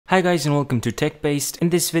Hi guys and welcome to TechBased. In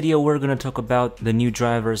this video we're going to talk about the new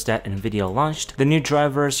drivers that Nvidia launched. The new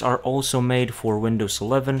drivers are also made for Windows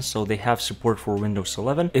 11, so they have support for Windows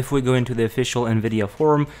 11. If we go into the official Nvidia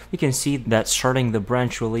forum, we can see that starting the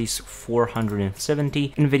branch release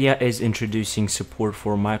 470, Nvidia is introducing support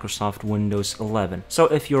for Microsoft Windows 11. So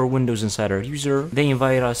if you're a Windows Insider user, they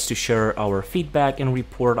invite us to share our feedback and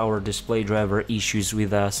report our display driver issues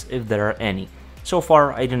with us if there are any. So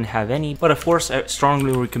far, I didn't have any, but of course, I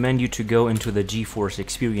strongly recommend you to go into the GeForce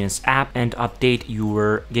Experience app and update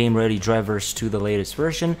your game-ready drivers to the latest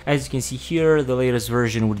version. As you can see here, the latest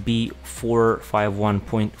version would be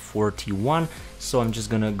 451.41. So I'm just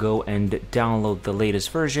gonna go and download the latest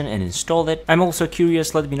version and install it. I'm also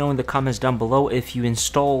curious, let me know in the comments down below if you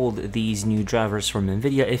installed these new drivers from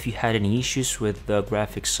Nvidia, if you had any issues with the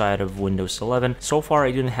graphics side of Windows 11. So far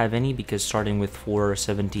I didn't have any because starting with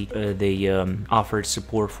 470 they offered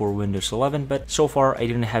support for Windows 11, but so far I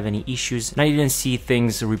didn't have any issues and I didn't see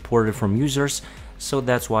things reported from users. So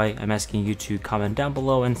that's why I'm asking you to comment down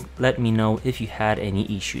below and let me know if you had any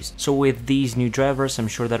issues. So with these new drivers, I'm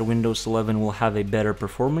sure that Windows 11 will have a better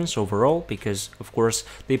performance overall because, of course,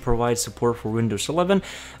 they provide support for Windows 11.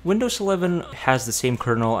 Windows 11 has the same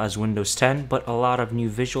kernel as Windows 10, but a lot of new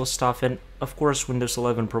visual stuff, and of course, Windows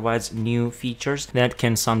 11 provides new features that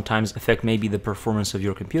can sometimes affect maybe the performance of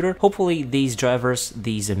your computer. Hopefully, these drivers,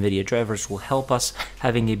 these Nvidia drivers, will help us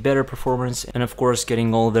having a better performance and, of course,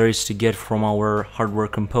 getting all there is to get from our hardware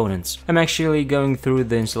components. I'm actually going through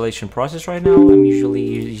the installation process right now. I'm usually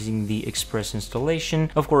using the Express installation.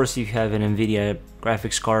 Of course, if you have an Nvidia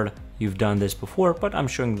graphics card, you've done this before, but I'm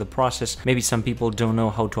showing the process. Maybe some people don't know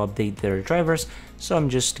how to update their drivers, so I'm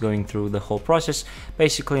just going through the whole process.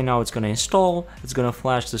 Basically, now it's going to install, it's going to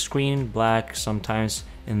flash the screen black sometimes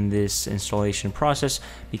in this installation process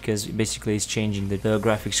because basically it's changing the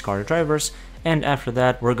graphics card drivers, and after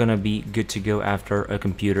that we're gonna be good to go after a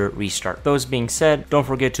computer restart. Those being said, don't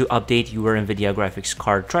forget to update your Nvidia graphics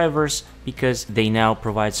card drivers because they now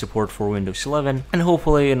provide support for Windows 11 and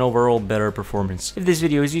hopefully an overall better performance. If this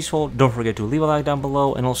video is useful, don't forget to leave a like down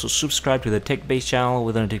below and also subscribe to the TechBased channel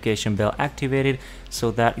with the notification bell activated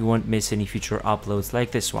so that you won't miss any future uploads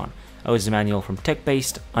like this one. I was Emmanuel from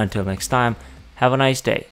TechBased. Until next time, have a nice day.